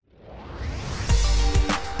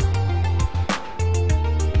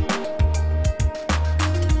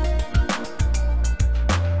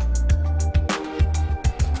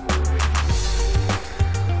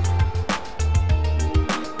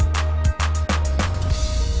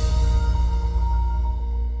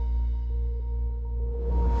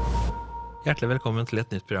Hjertelig velkommen til et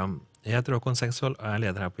nytt program. Jeg heter Håkon Sengsvold og er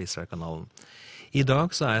leder her på Israel-kanalen. I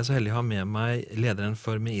dag så er jeg så heldig å ha med meg lederen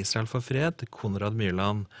for Med Israel for fred, Konrad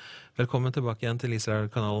Myrland. Velkommen tilbake igjen til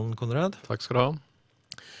Israel-kanalen, Konrad. Takk skal du ha.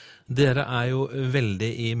 Dere er jo veldig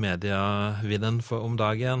i medievidden om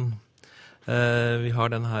dagen. Vi har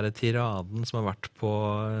denne her tiraden som har vært på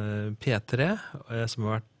P3, som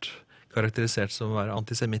har vært karakterisert som å være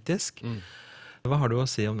antisemittisk. Hva har du å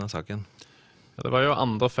si om den saken? Ja, det var jo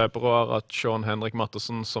 2. februar at Sean Henrik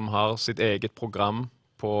Mattesen, som har sitt eget program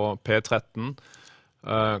på P13,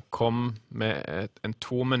 kom med en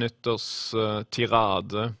 2 minutters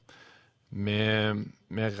tirade med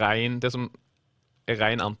det som er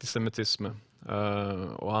ren antisemittisme.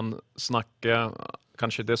 Og han snakker,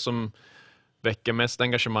 kanskje det som vekker mest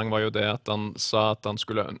engasjement var jo det at han sa at han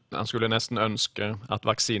skulle nesten ønske at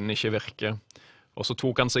vaksinen ikke virker. Og så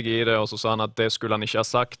tok han seg i det, og så sa han at det skulle han ikke ha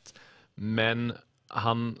sagt. Men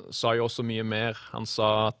han sa jo også mye mer. Han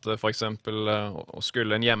sa at for eksempel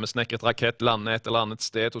skulle en hjemmesnekret rakett lande et eller annet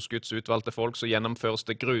sted hos Guds utvalgte folk, så gjennomføres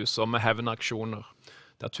det grusomme hevnaksjoner,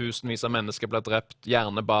 der tusenvis av mennesker blir drept,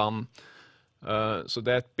 gjerne barn. Så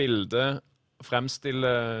det er et bilde,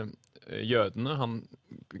 fremstiller jødene,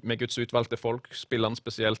 med Guds utvalgte folk spiller han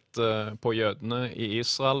spesielt på jødene i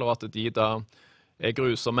Israel, og at de da er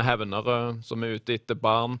grusomme hevnere som er ute etter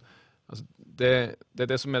barn. Altså, det er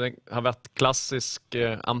det som har vært klassisk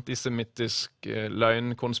antisemittisk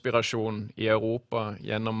løgnkonspirasjon i Europa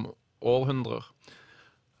gjennom århundrer.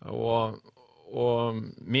 Og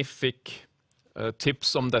vi fikk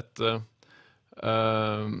tips om dette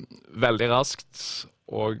veldig raskt,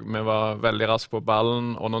 og vi var veldig raskt på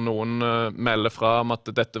ballen. Og når noen melder fra om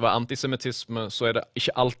at dette var antisemittisme, så er det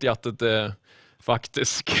ikke alltid at det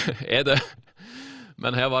faktisk er det.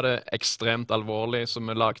 Men her var det ekstremt alvorlig, så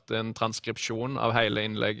vi lagde en transkripsjon av hele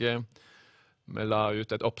innlegget. Vi la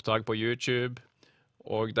ut et opptak på YouTube,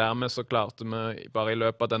 og dermed så klarte vi bare i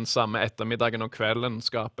løpet av den samme ettermiddagen og kvelden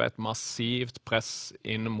skape et massivt press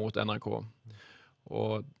inn mot NRK.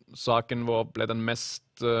 Og saken vår ble den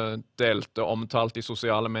mest delte og omtalt i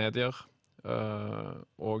sosiale medier.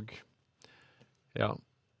 Og ja.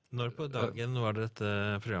 Når på dagen var det dette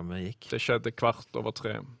programmet gikk? Det skjedde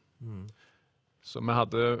 2:15. Så vi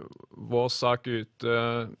hadde vår sak ute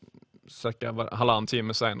ca. 1,5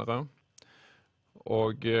 time senere.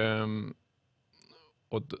 Og vi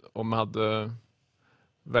hadde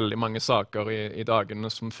veldig mange saker i dagene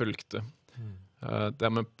som fulgte.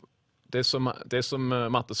 Det som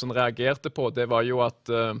Mattesen reagerte på, det var jo at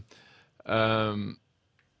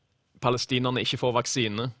palestinerne ikke får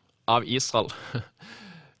vaksine av Israel.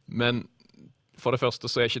 Men for det første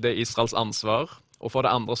så er ikke det Israels ansvar. Og for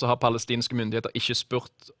det andre så har palestinske myndigheter ikke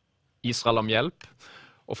spurt Israel om hjelp.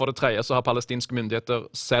 Og for det tredje så har palestinske myndigheter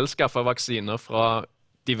selv skaffet vaksiner fra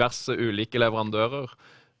diverse ulike leverandører.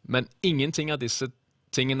 Men ingenting av disse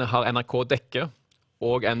tingene har NRK dekke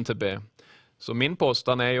og NTB. Så min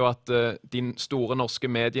påstand er jo at de store norske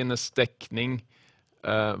medienes dekning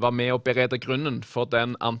var med å berede grunnen for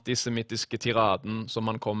den antisemittiske tiraden som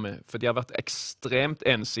man kom med. For de har vært ekstremt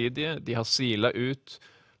ensidige. De har silet ut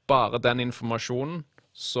bare den informasjonen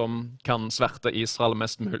som kan sverte Israel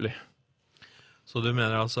mest mulig. Så du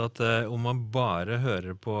mener altså at om man bare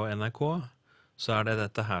hører på NRK, så er det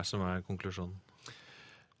dette her som er konklusjonen?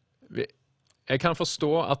 Jeg kan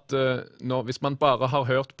forstå at hvis man bare har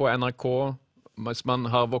hørt på NRK, hvis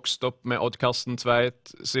man har vokst opp med Odd Karsten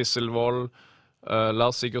Tveit, Sissel Wold,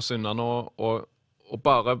 Lars Sigurd Sunnanå, og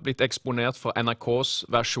bare blitt eksponert for NRKs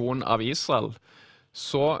versjon av Israel,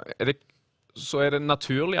 så er det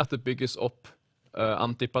naturlig at det bygges opp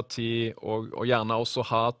antipati og gjerne også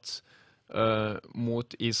hat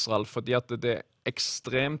mot Israel, fordi at det er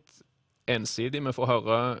ekstremt ensidig. Vi får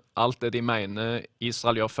høre alt det de mener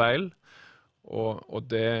Israel gjør feil, og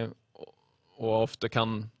ofte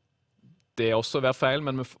kan det også være feil,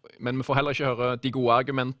 men vi får heller ikke høre de gode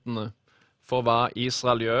argumentene for hva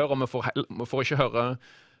Israel gjør, og vi får ikke høre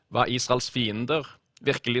hva Israels fiender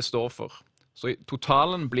virkelig står for. Så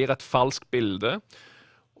totalen blir et falskt bilde,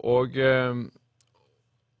 og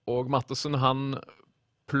Mattesen han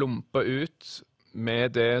plumper ut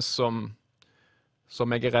med det som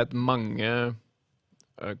jeg er redd mange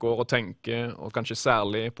går og tenker, og kanskje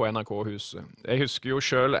særlig på NRK-huset. Jeg husker jo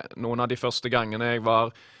selv noen av de første gangene jeg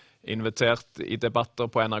var invitert i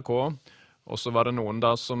debatter på NRK, og så var det noen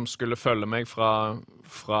da som skulle følge meg fra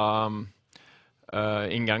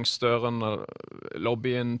inngangsdøren,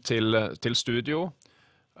 lobbyen til studio.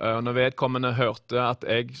 Når vedkommende hørte at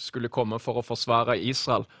jeg skulle komme for å forsvare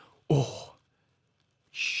Israel,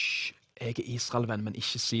 jeg er Israel-venn, men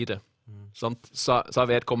ikke si det. Sa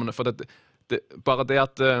vedkommende, for bare det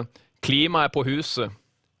at klimaet på huset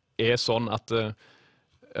sånn at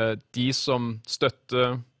de som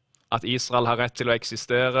støtter at Israel har rett til å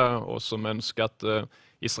eksistere, og som ønsker at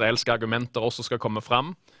israelske argumenter også skal komme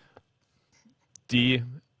fram, de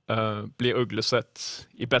blir uglesett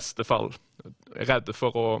i beste fall, redde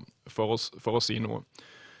for å si noe.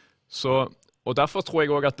 Og derfor tror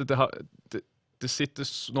jeg også at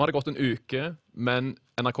nå har det gått en uke, men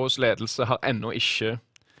NRKs ledelse har ennå ikke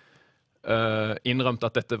innrømt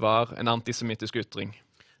at dette var en antisemittisk ytring.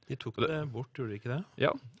 De tok det bort, gjorde de ikke det?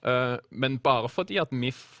 Ja, men bare fordi at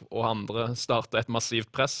MIF og andre startet et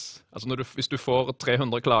massivt press. Altså hvis du får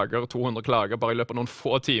 300 klager, 200 klager bare i løpet av noen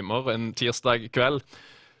få timer en tirsdag kveld,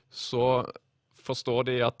 så forstår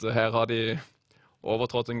de at her har de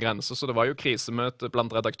overtrådt en grense. Så det var jo krisemøte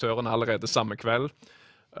blant redaktørene allerede samme kveld.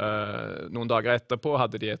 Noen dager etterpå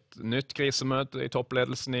hadde de et nytt krisemøte i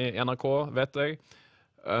toppledelsen i NRK, vet jeg.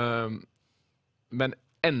 Men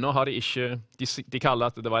ennå har de ikke, de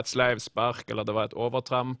kaller at det var et sleivspark, eller det var et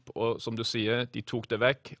overtramp, og som du sier, de tok det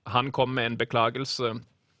vekk. Han kom med en beklagelse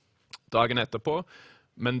dagen etterpå,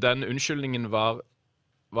 men den unnskyldningen var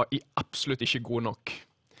absolutt ikke god nok.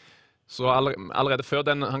 Så allerede før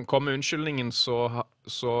han kom med unnskyldningen, så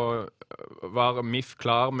var MIF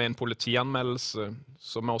klar med en politianmeldelse,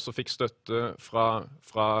 som vi også fikk støtte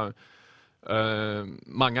fra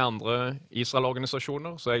mange andre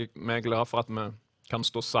Israel-organisasjoner, så vi er glad for at vi kan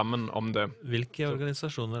stå sammen om det. Hvilke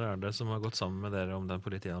organisasjoner er det som har gått sammen med dere om den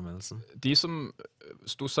politianmeldelsen? De som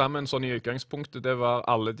sto sammen sånn i utgangspunktet, det var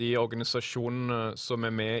alle de organisasjonene som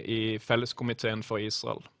er med i Felleskomiteen for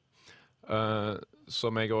Israel. Der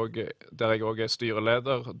jeg også er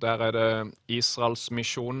styreleder. Der er det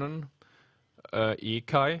Israelsmisjonen,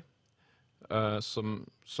 IKAI, som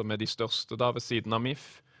er de største da ved siden av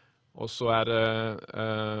MIF. Og så er det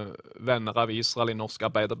venner av Israel i norsk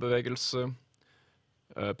arbeiderbevegelse,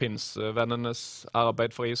 Pinsevennenes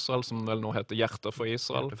arbeid for Israel, som vel nå heter Hjerter for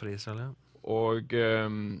Israel. Hjerter for Israel, ja. Og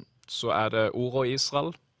så er det Oro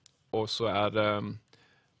Israel, og så er det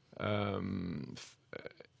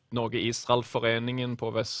Norge-Israel-foreningen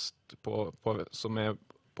som er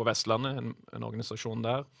på Vestlandet, en organisasjon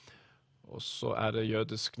der. Og så er det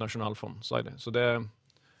Jødisk Nasjonalfond, sa jeg det. Så det er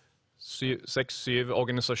 6-7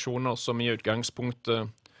 organisasjoner som i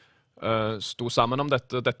utgangspunktet sto sammen om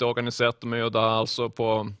dette. Dette organiserte vi jo da altså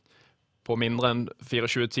på mindre enn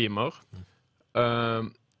 24 timer.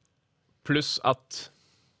 Pluss at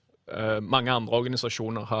mange andre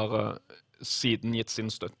organisasjoner har siden gitt sin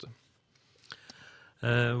støtte.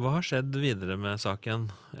 Hva har skjedd videre med saken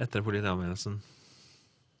etter politianmeldelsen?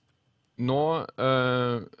 Nå,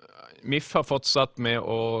 MIF har fortsatt med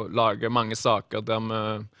å lage mange saker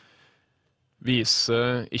der vi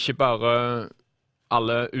viser ikke bare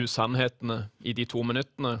alle usannhetene i de 2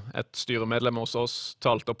 minuttene. Et styremedlem hos oss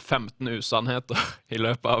talte opp 15 usannheter i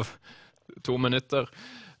løpet av 2 minutter.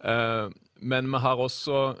 Men vi har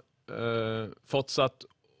også fortsatt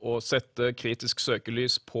å sette kritisk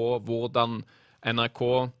søkelys på hvordan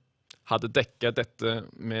NRK hadde dekket dette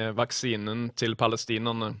med vaksinen til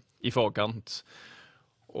palestinerne i forkant.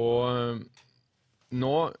 Og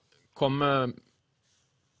nå kommer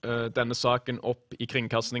denne saken opp i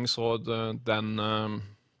Kringkastingsrådet den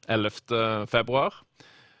 11. februar,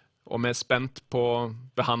 og vi er spent på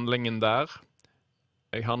behandlingen der.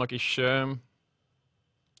 Jeg har nok ikke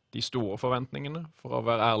de store forventningene, for å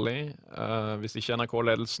være ærlig. Hvis ikke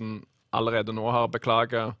NRK-ledelsen allerede nå har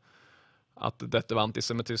beklaget at dette var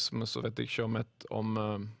antisemittisme, så vet jeg ikke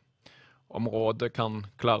om rådet kan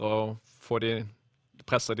klare å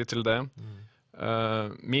presse de til det.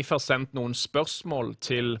 MIF har sendt noen spørsmål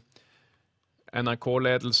til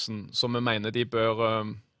NRK-ledelsen som vi mener de bør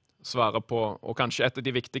svare på. Og kanskje et av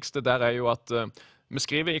de viktigste der er jo at vi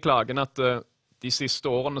skriver i klagen at de siste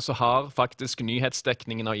årene så har faktisk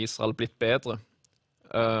nyhetsdekningen av Israel blitt bedre.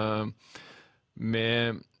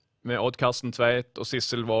 Med Odd Karsten Tveit og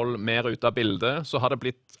Sissel Wold mer ut av bildet, så har det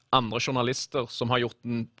blitt andre journalister som har gjort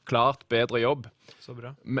en klart bedre jobb. Så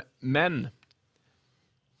bra. Men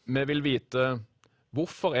vi vil vite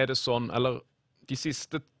hvorfor er det sånn, eller de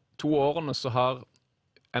siste 2 årene så har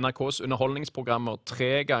NRKs underholdningsprogrammer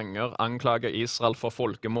 3 ganger anklaget Israel for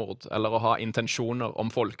folkemord, eller å ha intensjoner om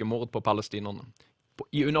folkemord på palestinerne.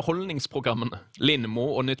 I underholdningsprogrammene, Lindmo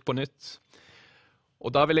og Nytt på Nytt.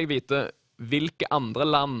 Og da vil jeg vite, hvilke andre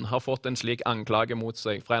land har fått en slik anklage mot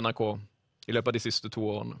seg fra NRK i løpet av de siste 2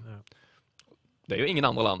 årene? Ja. Det er jo ingen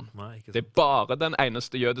andre land. Nei, ikke sant. Det er bare den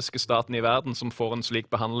eneste jødiske staten i verden som får en slik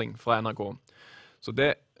behandling fra NRK. Så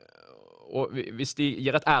og hvis de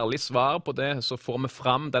gir et ærlig svar på det, så får vi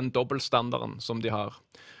fram den dobbeltstandarden som de har.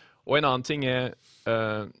 Og en annen ting er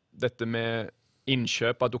dette med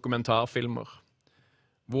innkjøp av dokumentarfilmer.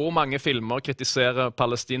 Hvor mange filmer kritiserer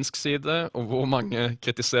palestinsk side, og hvor mange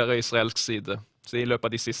kritiserer israelsk side? Så i løpet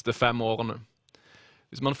av de siste 5 årene.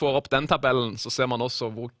 Hvis man får opp den tabellen, så ser man også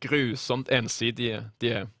hvor grusomt ensidige de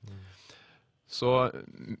er. Så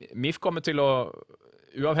MIF kommer til å,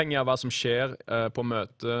 uavhengig av hva som skjer på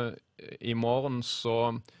møtet i morgen,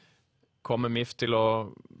 så kommer MIF til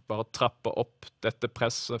å bare trappe opp dette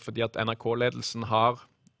presset, fordi at NRK-ledelsen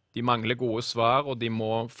de mangler gode svar, og de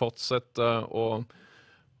må fortsette å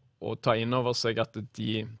ta inn over seg at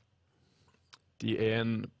de er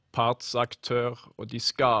en partsaktør, og de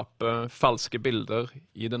skaper falske bilder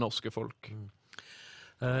i det norske folk.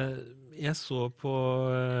 Jeg så på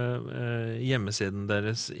hjemmesiden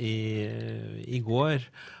deres i går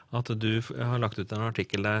at du har lagt ut en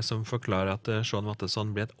artikkel der som forklarer at Sean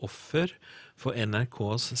Mattesson ble et offer for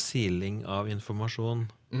NRKs siling av informasjon.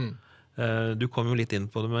 Du kom jo litt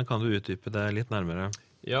inn på det, men kan du utdype det litt nærmere?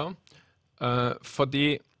 Ja,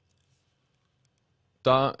 fordi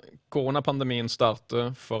da koronapandemien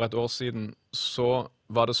startet for et år siden, så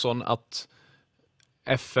var det sånn at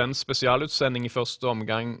FNs spesialutsending i første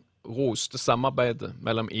omgang roste samarbeidet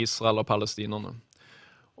mellom Israel og palestinerne.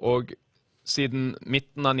 Og siden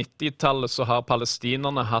midten av 90-tallet så har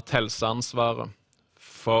palestinerne hatt helseansvaret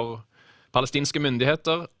for palestinske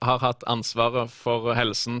myndigheter har hatt ansvaret for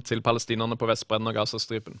helsen til palestinerne på Vestbredden og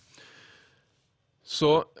Gazastripen.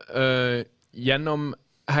 Så gjennom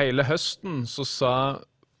hele høsten så sa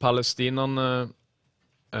palestinerne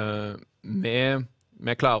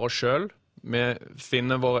vi klarer oss selv,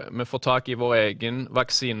 vi får tak i vår egen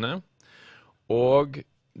vaksine, og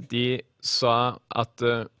de sa at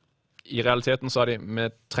i realiteten sa de vi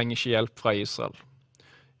trenger ikke hjelp fra Israel.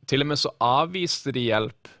 Til og med så avviste de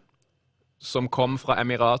hjelp som kom fra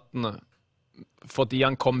Emiratene fordi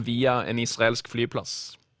han kom via en israelsk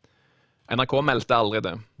flyplass. NRK meldte aldri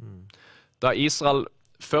det. Da Israel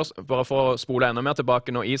først, bare for å spole enda mer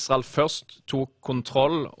tilbake, når Israel først tok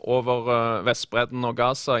kontroll over Vestbredden og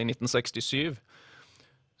Gaza i 1967,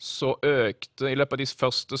 så økte i løpet av de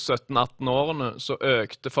første 17-18 årene, så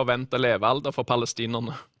økte forventet levealder for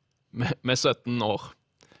palestinerne med 17 år.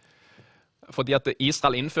 Fordi at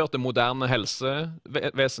Israel innførte moderne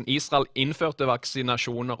helsevesen, Israel innførte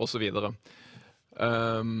vaksinasjoner og så videre.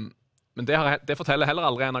 Men det forteller heller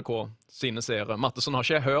aldri NRK sine seere. Mattesson har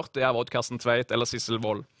ikke hørt det av Odd Karsten Tveit eller Sissel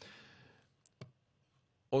Wold.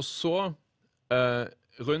 Og så,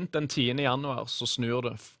 rundt den 10. januar, så snur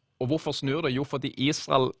det. Og hvorfor snur det? Jo, fordi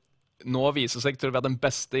Israel nå viser seg til å være den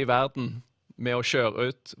beste i verden med å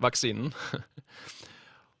kjøre ut vaksinen.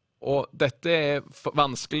 Og dette er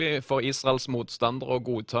vanskelig for Israels motstandere å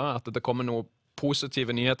godta, at det kommer noe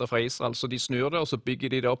positive nyheter fra Israel, så de snur det, og så bygger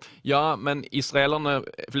de det opp. Ja, men israelerne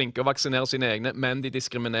er flinke å vaksinere sine egne, men de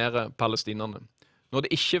diskriminerer palestinerne. Når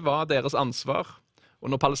det ikke var deres ansvar, og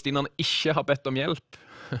når palestinerne ikke har bedt om hjelp,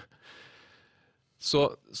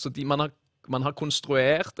 så man har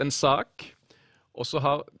konstruert en sak, og så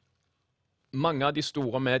har mange av de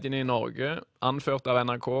store mediene i Norge, anført av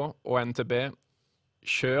NRK og NTB,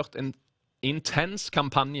 kjørt en intens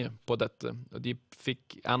kampanje på dette. De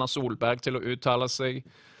fikk Erna Solberg til å uttale seg,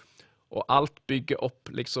 og alt bygger opp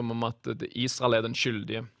liksom om at Israel er den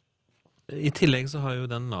skyldige. I tillegg så har jo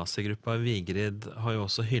den nazigruppa Vigrid har jo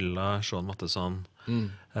også hyllet Sean Mattesson.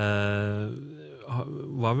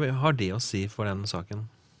 Hva har de å si for den saken?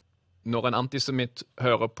 Når en antisemitt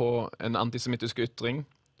hører på en antisemittisk ytring,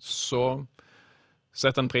 så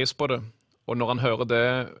setter han pris på det. Og når han hører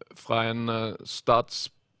det fra en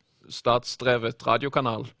statsdrevet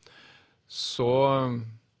radiokanal, så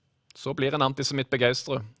blir en antisemitt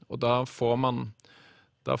begeistret. Og da får man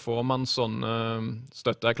sånne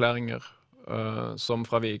støtteerklæringer som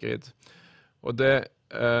fra Vigrid. Og det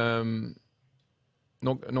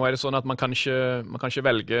nå er det sånn at man kan ikke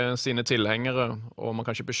velge sine tilhengere, og man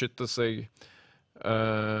kan ikke beskytte seg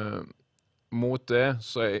mot det.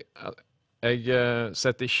 Så jeg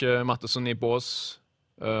setter ikke Mattesson i bås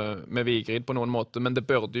med Vigrid på noen måte, men det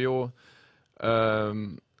burde jo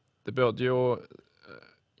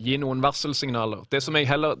gi noen varselsignaler. Det som jeg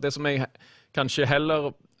kanskje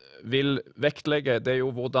heller vil vektlegge, det er jo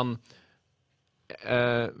hvordan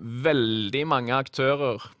veldig mange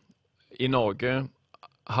aktører i Norge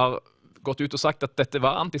har gått ut og sagt at dette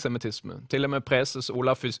var antisemittisme. Til og med preses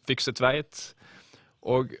Olaf Fykse Tveit,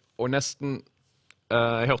 og nesten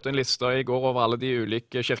jeg hørte en liste i går over alle de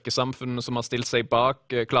ulike kirkesamfunnene som har stilt seg bak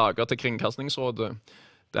klager til Kringkastingsrådet.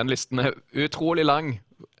 Den listen er utrolig lang.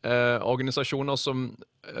 Organisasjoner som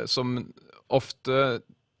ofte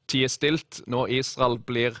tier stilt når Israel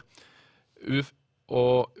blir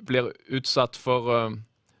utsatt for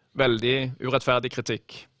veldig urettferdig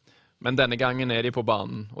kritikk. Men denne gangen er de på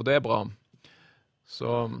banen, og det er bra. Så,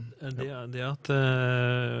 ja. Det at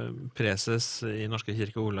preses i Norske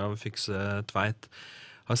kirke Olav Fykse Tveit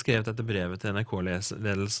har skrevet dette brevet til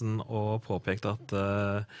NRK-ledelsen og påpekt at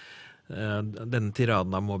denne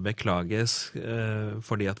tiraden må beklages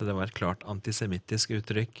fordi at det var et klart antisemittisk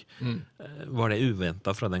uttrykk. Var det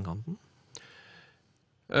uventet fra den kanten?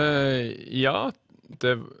 Ja,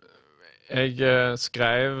 jeg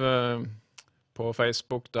skrev på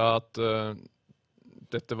Facebook da at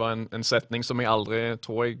dette var en setning som jeg aldri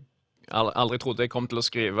trodde jeg kom til å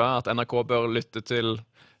skrive, at NRK bør lytte til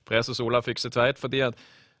preses Olav Fykse Tveit, fordi at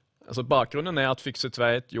altså bakgrunnen er at Fykse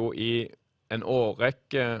Tveit jo i en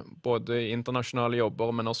årrekke, både i internasjonale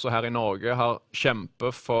jobber, men også her i Norge, har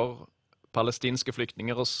kjempet for palestinske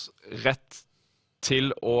flyktningers rett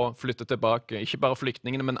til å flytte tilbake. Ikke bare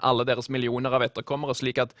flyktningene, men alle deres millioner av etterkommere,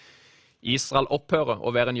 slik at Israel opphører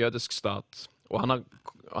å være en jødisk stat. Og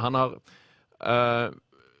han har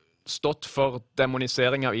stått for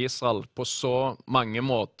demonisering av Israel på så mange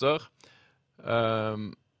måter.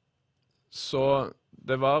 Så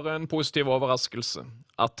det var en positiv overraskelse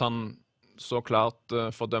at han så klart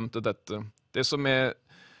fordømte dette. Det som er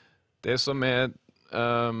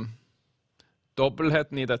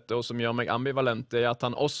dobbeltheten i dette, og som gjør meg ambivalent, er at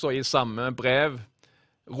han også i samme brev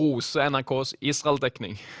roser NRKs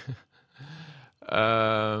Israel-dekning.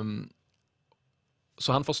 Så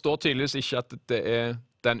han forstår tydeligvis ikke at det er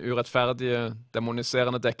den urettferdige,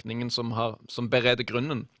 demoniserende dekningen som bereder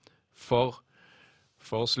grunnen for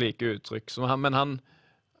slike uttrykk. Men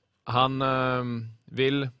han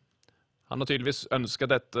har tydeligvis ønsket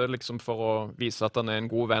dette liksom for å vise at han er en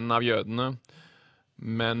god venn av jødene.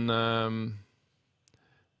 Men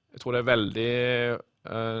jeg tror det er veldig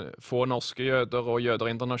få norske jøder og jøder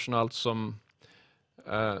internasjonalt som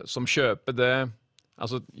kjøper det.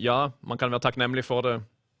 Altså, ja, man kan være takknemlig for det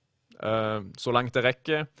så langt det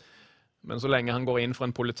rekker, men så lenge han går inn for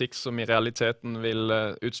en politikk som i realiteten vil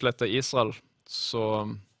utslette Israel, så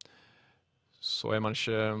er han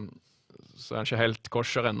ikke helt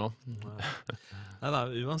kosher ennå.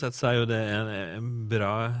 Nei, uansett så er jo det en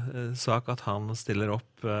bra sak at han stiller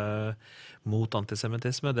opp mot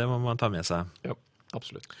antisemittisme. Det må man ta med seg. Ja,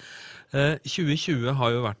 absolutt. 2020 har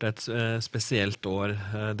jo vært et spesielt år.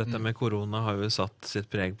 Dette med korona har jo satt sitt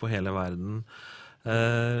preg på hele verden.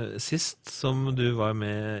 Sist som du var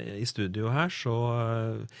med i studio her, så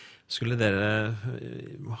skulle dere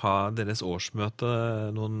ha deres årsmøte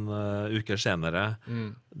noen uker senere.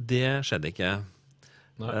 Det skjedde ikke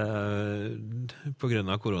på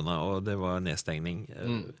grunn av korona, og det var nedstengning.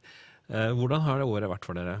 Hvordan har det året vært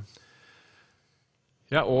for dere?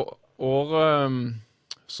 Ja,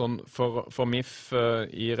 sånn for MIF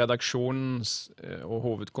i redaksjonen og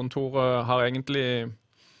hovedkontoret har egentlig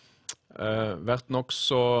vært nok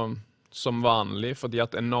så som vanlig, fordi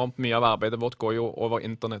at enormt mye av arbeidet vårt går jo over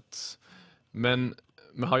internett. Men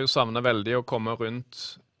vi har jo savnet veldig å komme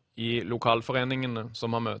rundt i lokalforeningene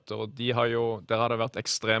som har møter, og der har det vært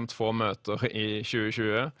ekstremt få møter i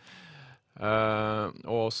 2020.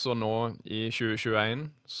 Og også nå i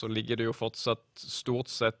 2021 så ligger det jo fortsatt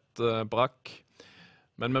stort sett brakk.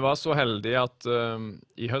 Men vi var så heldige at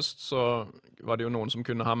i høst så var det jo noen som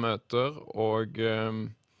kunne ha møter, og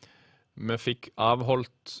vi fikk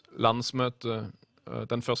avholdt landsmøte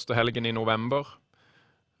den første helgen i november.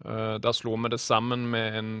 Da slo vi det sammen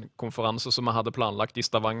med en konferanse som vi hadde planlagt i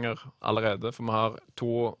Stavanger allerede, for vi har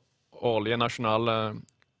 2 årlige nasjonale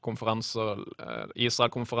konferanser,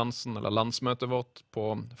 Israel-konferansen, eller landsmøtet vårt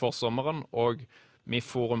på forsommeren, og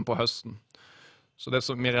MIF-forum på høsten. Så det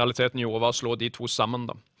som i realiteten gjorde var å slå de 2 sammen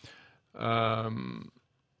da.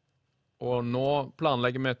 Og nå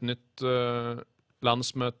planlegger vi et nytt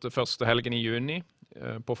landsmøte første helgen i juni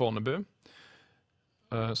på Fornebu.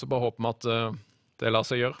 Så bare håper vi at det lar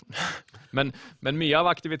seg gjøre. Men mye av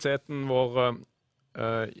aktiviteten vår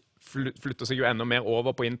flytter seg jo enda mer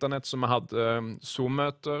over på internett, så vi hadde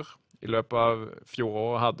Zoom-møter. I løpet av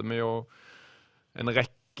fjoråret hadde vi jo en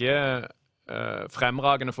rekke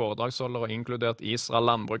fremragende foredragsholdere, inkludert Israel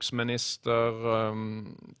landbruksminister,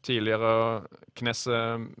 tidligere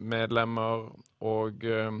Knesset-medlemmer og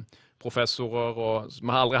professorer. Og vi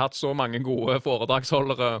har aldri hatt så mange gode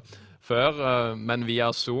foredragsholdere før, men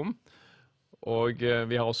via Zoom. Og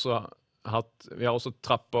vi har også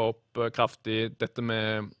trappet opp kraftig dette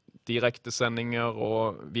med direktesendinger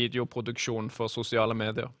og videoproduksjon for sosiale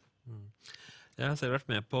medier. Jeg har selv vært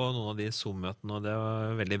med på noen av de Zoom-møtene, og det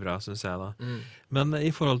var veldig bra, synes jeg da. Men i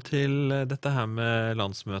forhold til dette her med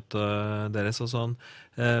landsmøtet deres og sånn,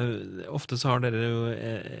 ofte så har dere jo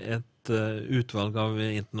et utvalg av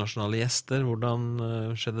internasjonale gjester.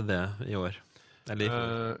 Hvordan skjedde det i år? Eller i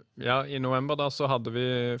fjor? Ja, i november da så hadde vi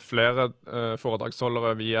flere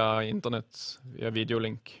foredragsholdere via internett, via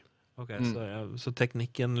videolink. Ok, så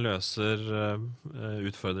teknikken løser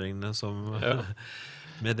utfordringene som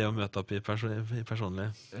med det å møte opp i personlig.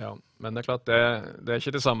 Ja, men det er klart, det er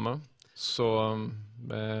ikke det samme. Så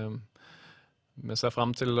vi ser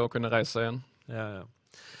frem til å kunne reise igjen. Ja.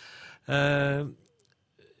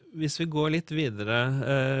 Hvis vi går litt videre,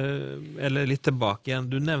 eller litt tilbake igjen.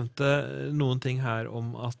 Du nevnte noen ting her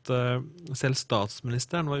om at selv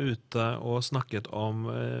statsministeren var ute og snakket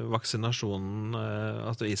om vaksinasjonen,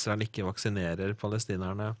 at Israel ikke vaksinerer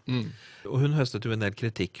palestinerne. Og hun høstet jo en del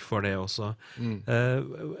kritikk for det også.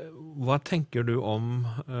 Hva tenker du om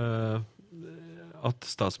at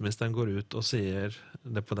statsministeren går ut og sier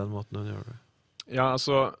det på den måten hun gjør det? Ja,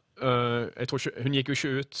 altså, jeg tror ikke, hun gikk jo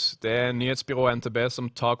ikke ut. Det er nyhetsbyrået NTB som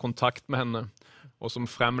tar kontakt med henne, og som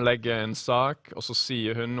fremlegger en sak, og så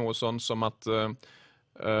sier hun noe sånn som at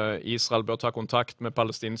Israel bør ta kontakt med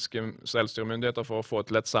palestinske selvstyremyndigheter for å få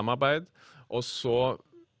til et samarbeid, og så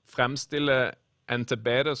fremstiller NTB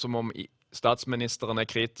det som om statsministeren er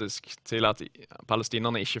kritisk til at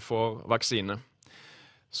palestinerne ikke får vaksine.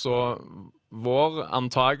 Så vår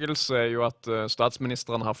antagelse er jo at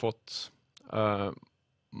statsministeren har fått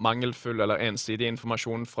mangelfull eller ensidig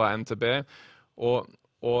informasjon fra NTB, og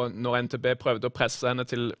når NTB prøvde å presse henne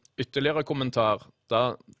til ytterligere kommentar,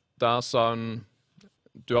 da sa hun,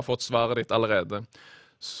 du har fått svaret ditt allerede.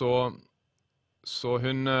 Så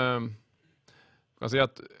hun kan si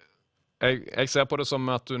at jeg ser på det som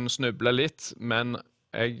at hun snubler litt, men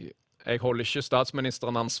jeg holder ikke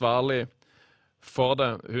statsministeren ansvarlig for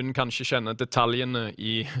det. Hun kan ikke kjenne detaljene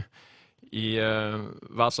i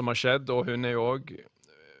hva som har skjedd, og hun er jo også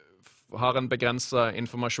har en begrenset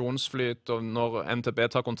informasjonsflyt, og når NTB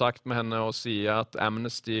tar kontakt med henne og sier at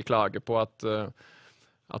Amnesty klager på at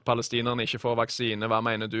palestinerne ikke får vaksine, hva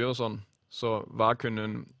mener du og sånn, så hva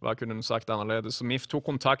kunne hun sagt annerledes? Så vi tok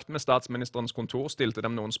kontakt med statsministerens kontor, stilte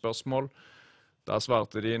dem noen spørsmål. Da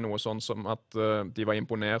svarte de noe sånn som at de var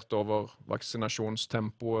imponert over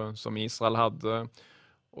vaksinasjonstempoet som Israel hadde,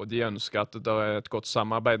 og de ønsker at det er et godt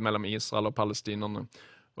samarbeid mellom Israel og palestinerne.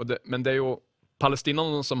 Men det er jo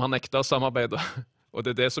palestinerne som har nektet å samarbeide, og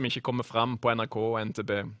det er det som ikke kommer frem på NRK og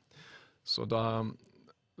NTB. Så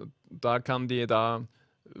da kan de da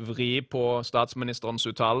vri på statsministerens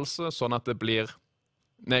uttalelse, sånn at det blir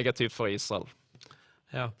negativt for Israel.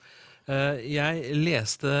 Ja. Jeg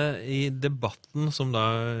leste i debatten som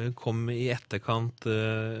da kom i etterkant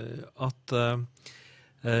at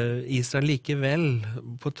Israel likevel,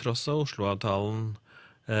 på tross av Oslo-avtalen,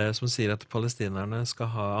 som sier at palestinerne skal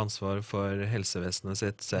ha ansvar for helsevesenet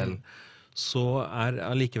sitt selv, så er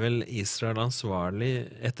allikevel Israel ansvarlig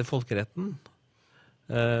etter folkeretten.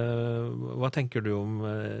 Hva tenker du om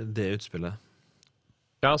det utspillet?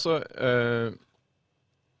 Ja, altså,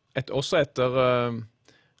 også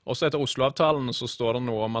etter Oslo-avtalen så står det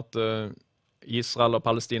noe om at Israel og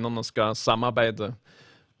palestinerne skal samarbeide.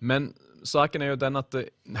 Men saken er jo den at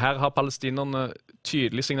her har palestinerne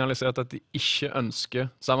tydelig signalisert at de ikke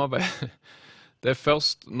ønsker samarbeid. Det er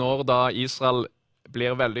først når da Israel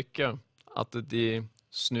blir vellykket at de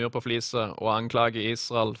snur på fliset og anklager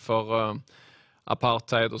Israel for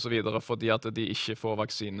apartheid og så videre, fordi at de ikke får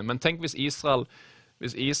vaksine. Men tenk hvis Israel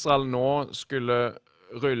nå skulle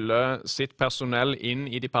rulle sitt personell inn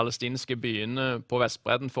i de palestinske byene på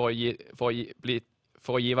Vestbredden for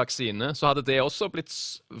å gi vaksine, så hadde det også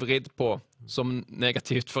blitt vridd på som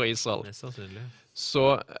negativt for Israel. Mest sannsynlig.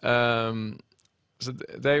 Så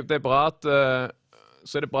det er bra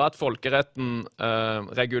at folkeretten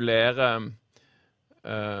regulerer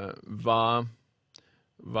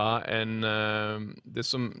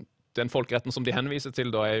den folkeretten som de henviser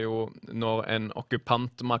til, da, er jo når en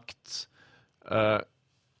okkupantmakt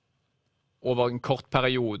over en kort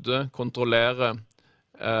periode kontrollerer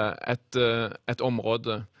et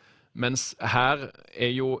område. Mens her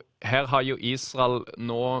har jo Israel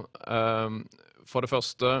nå for det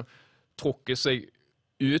første trukket seg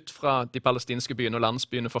ut fra de palestinske byene og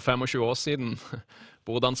landsbyene for 25 år siden.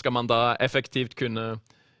 Hvordan skal man da effektivt kunne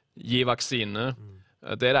gi vaksine?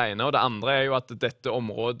 Det er det ene. Og det andre er jo at dette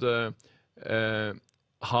området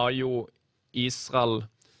har jo Israel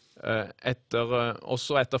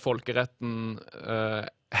også etter folkeretten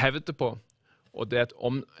hevdet på. Og det er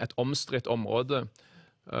et omstridt område.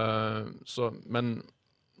 Men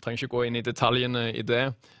jeg trenger ikke gå inn i detaljene i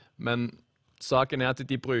det. Men saken er at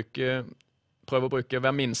de prøver å bruke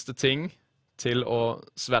hver minste ting til å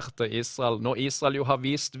sverte Israel. Når Israel jo har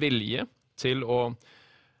vist vilje til å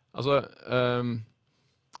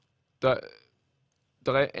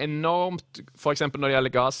det enormt, for eksempel når det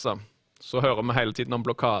gjelder Gaza, så hører vi hele tiden om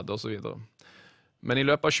blokade og så videre. Men i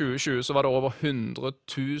løpet av 2020 så var det over 100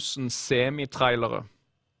 000 semitrailere.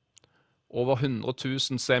 Over 100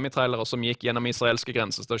 000 semitrailere som gikk gjennom israelske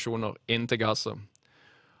grensestasjoner inn til Gaza.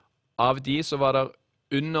 Av de så var det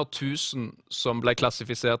under 1000 som ble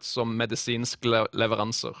klassifisert som medisinske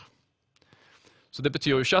leveranser. Så det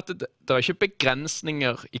betyr jo ikke at det er ikke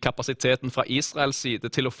begrensninger i kapasiteten fra Israels side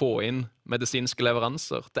til å få inn medisinske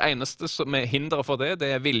leveranser. Det eneste som er hindret for det,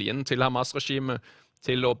 det er viljen til Hamas-regimet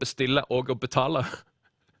til å bestille og å betale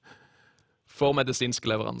for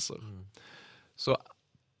medisinske leveranser. Så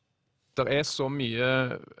det er så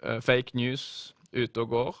mye fake news ute og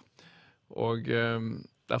går, og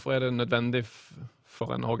derfor er det nødvendig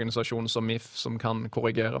for en organisasjon som MIF som kan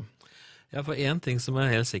korrigere. Ja, for en ting som er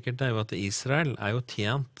helt sikkert er jo at Israel er jo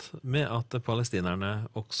tjent med at palestinerne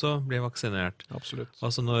også blir vaksinert. Absolutt.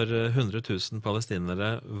 Altså når 100 000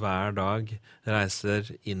 palestinere hver dag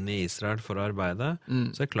reiser inn i Israel for å arbeide,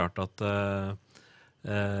 så er det klart at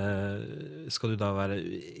skal du da være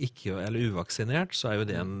ikke eller uvaksinert, så er jo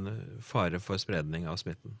det en fare for spredning av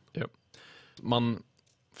smitten. Ja. Man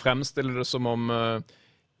fremstiller det som om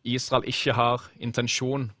Israel ikke har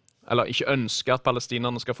intensjon, eller ikke ønsker at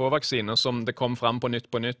palestinerne skal få vaksine, som det kom frem på nytt.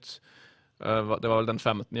 Det var vel den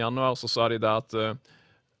 15. januar, så sa de da at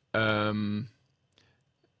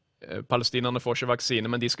palestinerne får ikke vaksine,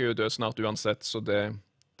 men de skal jo dø snart uansett, så det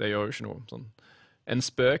gjør jo ikke noe. Sånn. En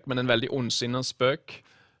spøk, men en veldig ondsinnet spøk,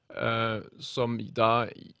 som da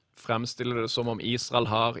fremstiller det som om Israel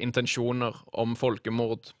har intensjoner om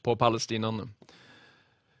folkemord på palestinerne.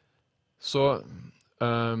 Så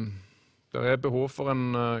det er behov for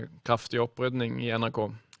en kraftig opprydning i NRK.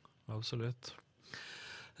 Absolutt.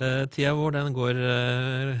 Tida vår den går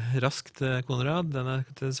raskt, Konrad. Den er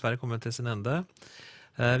dessverre kommet til sin ende.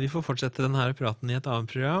 Vi får fortsette denne praten i et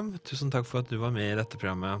annet program. Tusen takk for at du var med i dette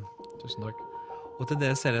programmet. Tusen takk. Og til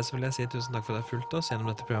dere seere så vil jeg si tusen takk for at dere har fulgt oss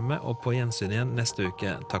gjennom dette programmet, og på gjensyn igjen neste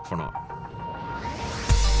uke. Takk for nå.